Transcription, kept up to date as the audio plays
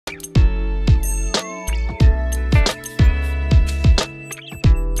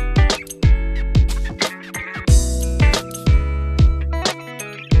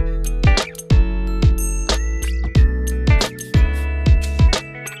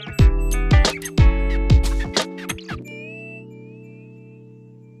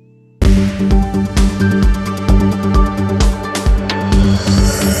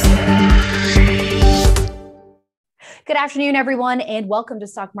afternoon, everyone, and welcome to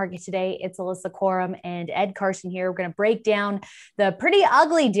Stock Market Today. It's Alyssa Corum and Ed Carson here. We're going to break down the pretty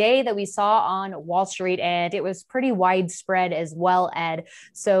ugly day that we saw on Wall Street, and it was pretty widespread as well, Ed.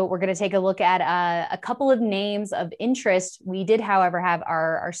 So we're going to take a look at a couple of names of interest. We did, however, have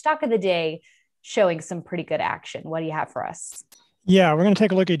our stock of the day showing some pretty good action. What do you have for us? Yeah, we're going to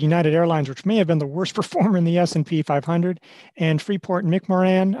take a look at United Airlines, which may have been the worst performer in the S&P 500, and Freeport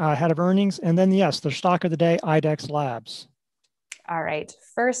McMoran ahead of earnings. And then, yes, the stock of the day, Idexx Labs. All right.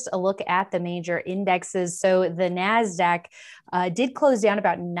 First, a look at the major indexes. So the NASDAQ did close down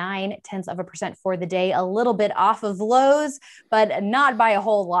about 0.9% for the day, a little bit off of lows, but not by a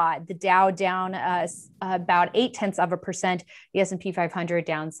whole lot. The Dow down about 0.8%, the S&P 500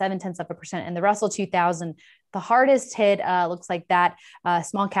 down 0.7%, and the Russell 2000, the hardest hit, looks like that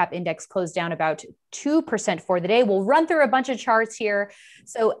small cap index closed down about 2% for the day. We'll run through a bunch of charts here.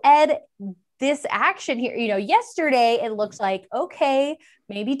 So Ed, this action here, yesterday it looks like, okay,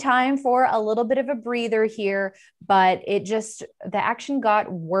 maybe time for a little bit of a breather here, but the action got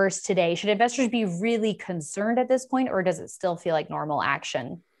worse today. Should investors be really concerned at this point, or does it still feel like normal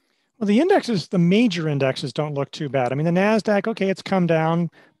action? Well, the major indexes don't look too bad. I mean, the NASDAQ, okay, it's come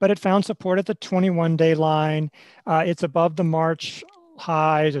down, but it found support at the 21-day line. It's above the March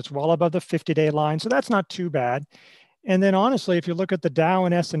highs. It's well above the 50-day line. So that's not too bad. And then honestly, if you look at the Dow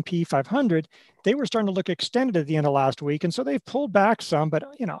and S&P 500, they were starting to look extended at the end of last week. And so they've pulled back some, but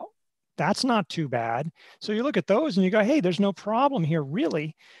that's not too bad. So you look at those and you go, hey, there's no problem here,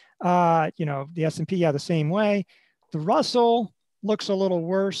 really. The S&P, the same way. The Russell looks a little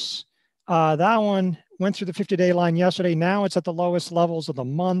worse. That one went through the 50-day line yesterday. Now it's at the lowest levels of the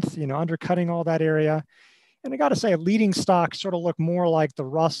month, undercutting all that area. And I got to say, leading stocks sort of look more like the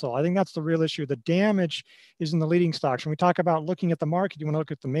Russell. I think that's the real issue. The damage is in the leading stocks. When we talk about looking at the market, you want to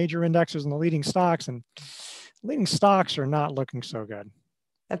look at the major indexes and the leading stocks, and leading stocks are not looking so good.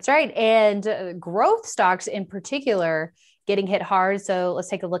 That's right. And growth stocks in particular getting hit hard. So let's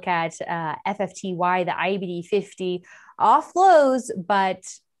take a look at FFTY, the IBD 50, off lows, but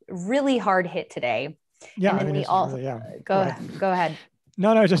really hard hit today. Yeah, and then we all really, go ahead.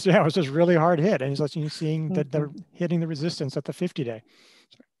 No, it was just really hard hit. And you're seeing that they're hitting the resistance at the 50-day.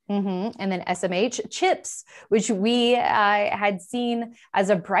 And then SMH chips, which we had seen as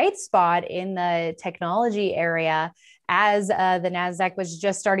a bright spot in the technology area as the NASDAQ was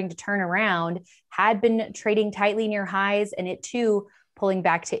just starting to turn around, had been trading tightly near highs, and it too pulling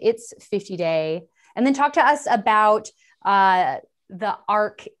back to its 50-day. And then talk to us about the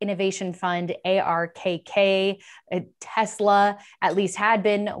ARK Innovation Fund, ARKK. Tesla at least had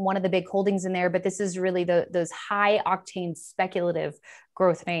been one of the big holdings in there, but this is really those high octane speculative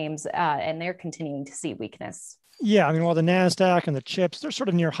growth names, and they're continuing to see weakness. Yeah, while the NASDAQ and the chips, they're sort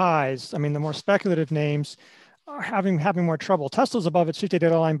of near highs. The more speculative names are having more trouble. Tesla's above its 50-day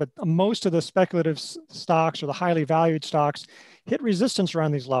line, but most of the speculative stocks or the highly valued stocks hit resistance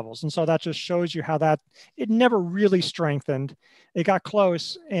around these levels. And so that just shows you how it never really strengthened. It got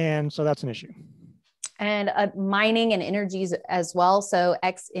close, and so that's an issue. And mining and energies as well. So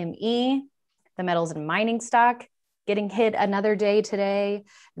XME, the metals and mining stock, getting hit another day today.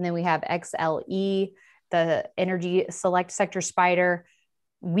 And then we have XLE, the energy select sector spider,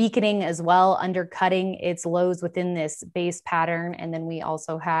 weakening as well, undercutting its lows within this base pattern. And then we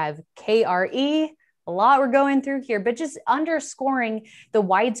also have KRE, a lot we're going through here, but just underscoring the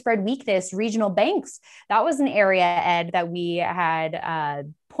widespread weakness. Regional banks, that was an area, Ed, that we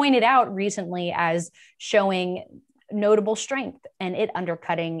had pointed out recently as showing notable strength, and it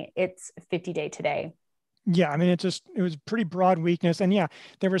undercutting its 50-day today. Yeah, it was pretty broad weakness. And yeah,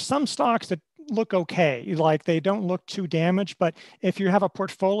 there were some stocks that look okay, like they don't look too damaged. But if you have a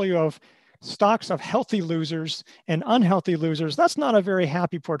portfolio of stocks of healthy losers and unhealthy losers, that's not a very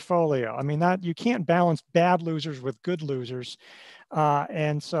happy portfolio. That you can't balance bad losers with good losers.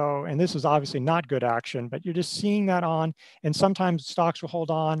 And this is obviously not good action, but you're just seeing that on, and sometimes stocks will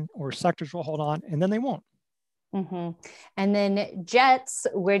hold on or sectors will hold on, and then they won't. And then JETS,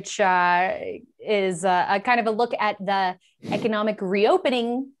 which is a kind of a look at the economic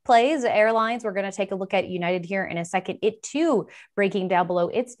reopening plays, airlines. We're going to take a look at United here in a second. It too breaking down below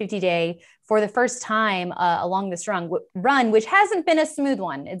its 50-day for the first time along this run, which hasn't been a smooth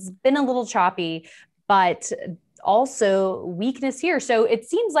one. It's been a little choppy, but also weakness here. So it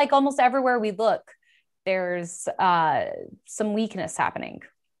seems like almost everywhere we look, there's some weakness happening.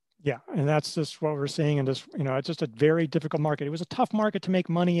 Yeah, and that's just what we're seeing. And just, it's just a very difficult market. It was a tough market to make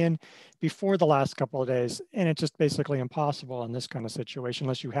money in before the last couple of days. And it's just basically impossible in this kind of situation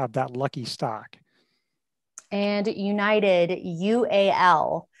unless you have that lucky stock. And United,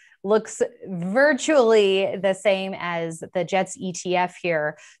 UAL, looks virtually the same as the Jets ETF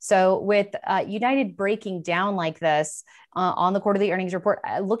here. So with United breaking down like this on the quarterly earnings report,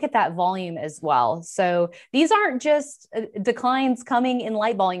 look at that volume as well. So these aren't just declines coming in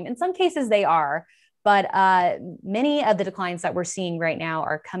light volume. In some cases they are, but many of the declines that we're seeing right now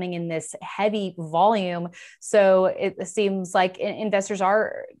are coming in this heavy volume. So it seems like investors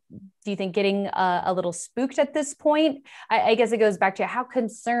are, do you think, getting a little spooked at this point? I guess it goes back to how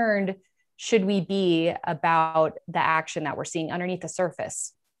concerned should we be about the action that we're seeing underneath the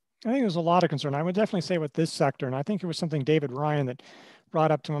surface? I think there's a lot of concern. I would definitely say with this sector, and I think it was something David Ryan that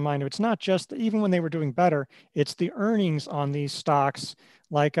brought up to my mind. It's not just, even when they were doing better, it's the earnings on these stocks.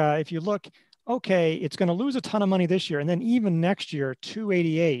 Like if you look, okay, it's going to lose a ton of money this year, and then even next year,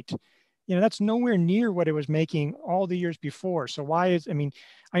 288. That's nowhere near what it was making all the years before. So I mean,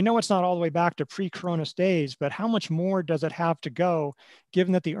 I know it's not all the way back to pre-Coronis days, but how much more does it have to go,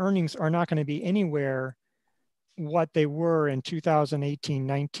 given that the earnings are not going to be anywhere what they were in 2018,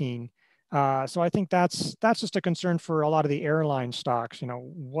 19? So I think that's just a concern for a lot of the airline stocks.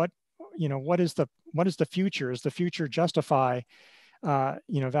 What is the future? Is the future justify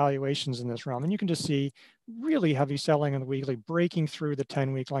valuations in this realm? And you can just see really heavy selling on the weekly, breaking through the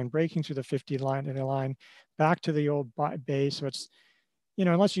 10-week line, breaking through the 50 line, back to the old base. So it's,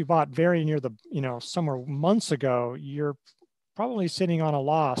 unless you bought very near the, somewhere months ago, you're probably sitting on a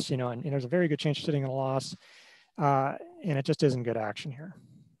loss, and there's a very good chance you're sitting on a loss. And it just isn't good action here.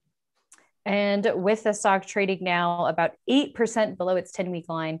 And with the stock trading now about 8% below its 10-week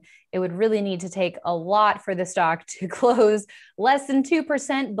line, it would really need to take a lot for the stock to close less than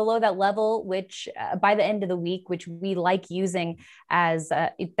 2% below that level, which by the end of the week, which we like using as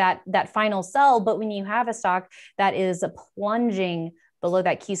that final sell. But when you have a stock that is plunging below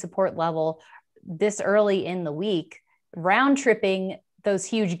that key support level this early in the week, round tripping those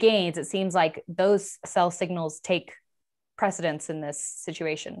huge gains, it seems like those sell signals take precedence in this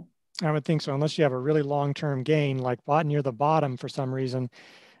situation. I would think so, unless you have a really long-term gain, like bought near the bottom for some reason.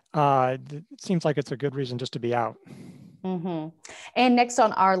 It seems like it's a good reason just to be out. Mm-hmm. And next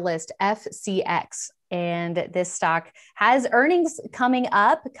on our list, FCX. And this stock has earnings coming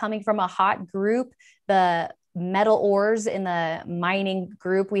up, coming from a hot group, the metal ores in the mining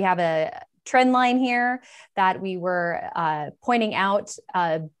group. We have a trend line here that we were pointing out,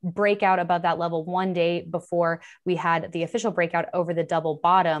 breakout above that level one day before we had the official breakout over the double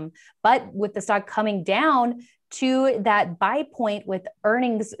bottom. But with the stock coming down to that buy point with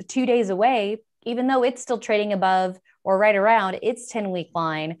earnings 2 days away, even though it's still trading above or right around its 10-week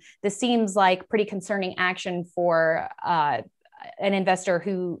line, this seems like pretty concerning action for an investor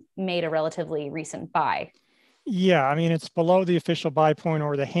who made a relatively recent buy. Yeah, I mean, it's below the official buy point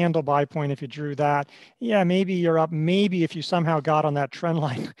or the handle buy point if you drew that. Yeah, maybe you're up. Maybe if you somehow got on that trend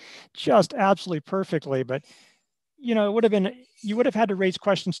line just absolutely perfectly. But, it would have been, you would have had to raise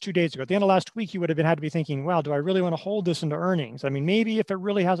questions 2 days ago. At the end of last week, you would have had to be thinking, well, do I really want to hold this into earnings? I mean, maybe if it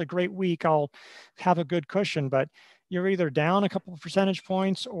really has a great week, I'll have a good cushion. But you're either down a couple of percentage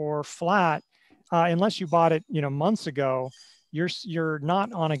points or flat. Unless you bought it, months ago, you're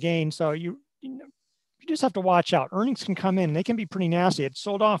not on a gain. So you just have to watch out. Earnings can come in and they can be pretty nasty. It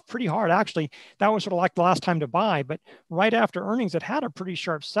sold off pretty hard. Actually, that was sort of like the last time to buy, but right after earnings, it had a pretty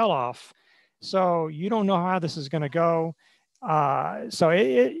sharp sell-off. So you don't know how this is going to go. So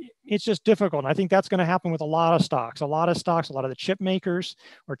it's just difficult. And I think that's going to happen with a lot of stocks. A lot of the chip makers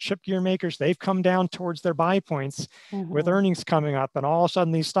or chip gear makers, they've come down towards their buy points with earnings coming up. And all of a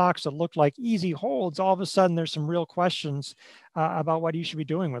sudden, these stocks that look like easy holds, all of a sudden, there's some real questions about what you should be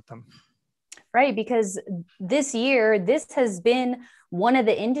doing with them. Right, because this year, this has been one of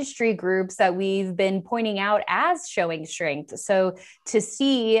the industry groups that we've been pointing out as showing strength. So to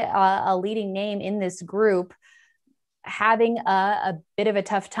see a leading name in this group having a bit of a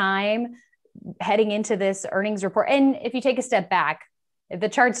tough time heading into this earnings report, and if you take a step back, the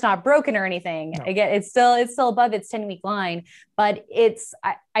chart's not broken or anything. No. Again, it's still above its 10-week line, but it's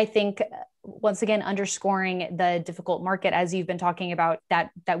I think once again underscoring the difficult market as you've been talking about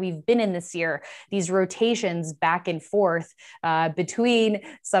that we've been in this year. These rotations back and forth between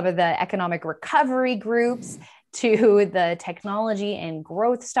some of the economic recovery groups to the technology and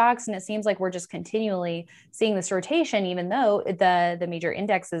growth stocks, and it seems like we're just continually seeing this rotation, even though the major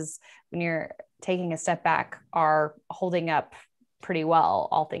indexes, when you're taking a step back, are holding up pretty well,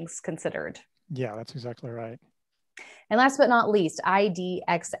 all things considered. Yeah, that's exactly right. And last but not least,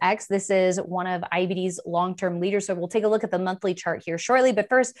 IDXX. This is one of IBD's long-term leaders. So we'll take a look at the monthly chart here shortly. But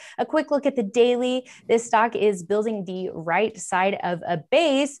first, a quick look at the daily. This stock is building the right side of a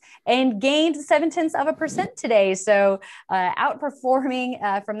base and gained 0.7% today. So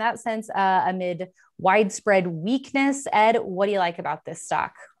outperforming from that sense amid widespread weakness. Ed, what do you like about this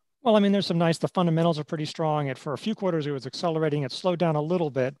stock? Well, I mean, there's some nice, the fundamentals are pretty strong. For a few quarters, it was accelerating. It slowed down a little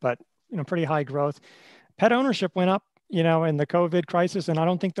bit, but pretty high growth. Pet ownership went up, in the COVID crisis, and I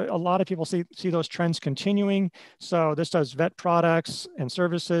don't think that a lot of people see those trends continuing. So this does vet products and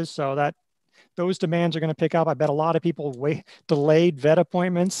services, so that those demands are going to pick up. I bet a lot of people delayed vet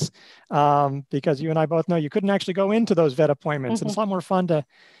appointments because you and I both know you couldn't actually go into those vet appointments. And it's a lot more fun to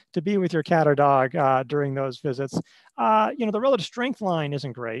be with your cat or dog during those visits. The relative strength line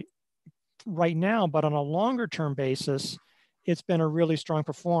isn't great right now, but on a longer term basis, it's been a really strong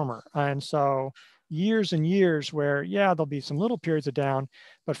performer. And so years and years where, there'll be some little periods of down,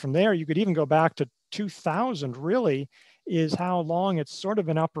 but from there, you could even go back to 2000 really is how long it's sort of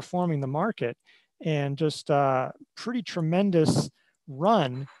been outperforming the market, and just pretty tremendous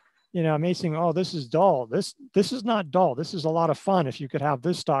run. It may seem, oh, this is dull. This is not dull. This is a lot of fun if you could have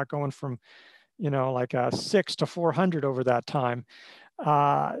this stock going from, like 6 to 400 over that time.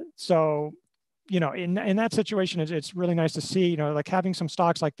 So, in that situation, it's really nice to see, like having some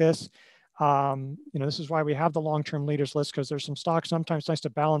stocks like this. This is why we have the long-term leaders list, because there's some stocks sometimes nice to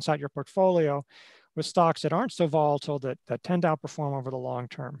balance out your portfolio with stocks that aren't so volatile that tend to outperform over the long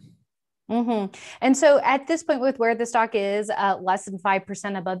term. And so at this point, with where the stock is less than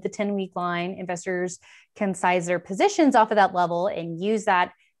 5% above the 10-week line, investors can size their positions off of that level and use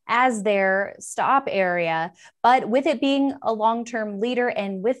that as their stop area. But with it being a long-term leader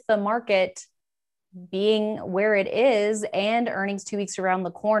and with the market being where it is and earnings 2 weeks around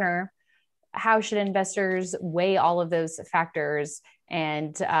the corner, how should investors weigh all of those factors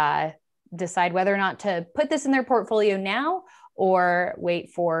and decide whether or not to put this in their portfolio now, or wait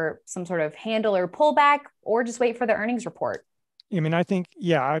for some sort of handle or pullback, or just wait for the earnings report? I mean, I think,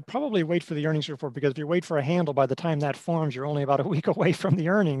 I'd probably wait for the earnings report, because if you wait for a handle, by the time that forms, you're only about a week away from the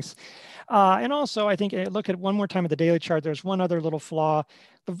earnings. And also, I think, look at one more time at the daily chart. There's one other little flaw.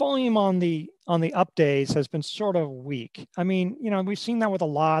 The volume on the up days has been sort of weak. I mean, we've seen that with a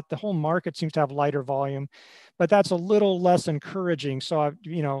lot. The whole market seems to have lighter volume, but that's a little less encouraging. So,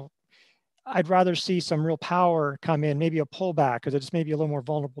 I'd rather see some real power come in, maybe a pullback, because it's maybe a little more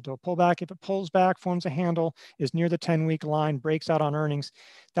vulnerable to a pullback. If it pulls back, forms a handle, is near the 10-week line, breaks out on earnings,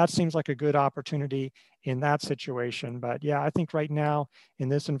 that seems like a good opportunity in that situation. But I think right now in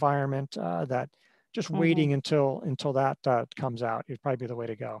this environment, that just waiting until that comes out would probably be the way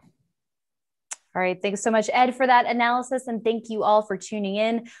to go. All right. Thanks so much, Ed, for that analysis. And thank you all for tuning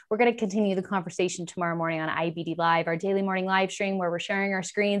in. We're going to continue the conversation tomorrow morning on IBD Live, our daily morning live stream where we're sharing our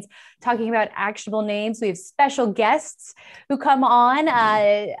screens, talking about actionable names. We have special guests who come on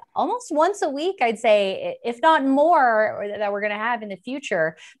almost once a week, I'd say, if not more, that we're going to have in the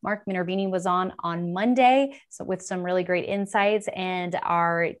future. Mark Minervini was on Monday, so with some really great insights. And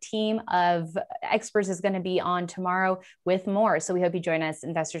our team of experts is going to be on tomorrow with more. So we hope you join us,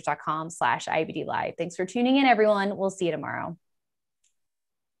 investors.com/IBD Live. Thanks for tuning in, everyone. We'll see you tomorrow.